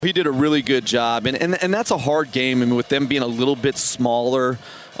He did a really good job, and that's a hard game. I mean, with them being a little bit smaller,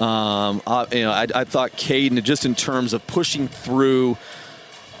 I thought Caden, just in terms of pushing through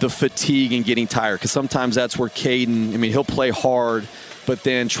the fatigue and getting tired, because sometimes that's where Caden, I mean, he'll play hard, but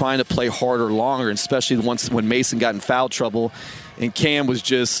then trying to play harder longer, and especially when Mason got in foul trouble. And Cam was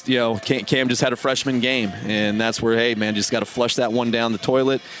just, Cam just had a freshman game. And that's where, hey, man, just got to flush that one down the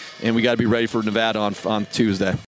toilet. And we got to be ready for Nevada on Tuesday.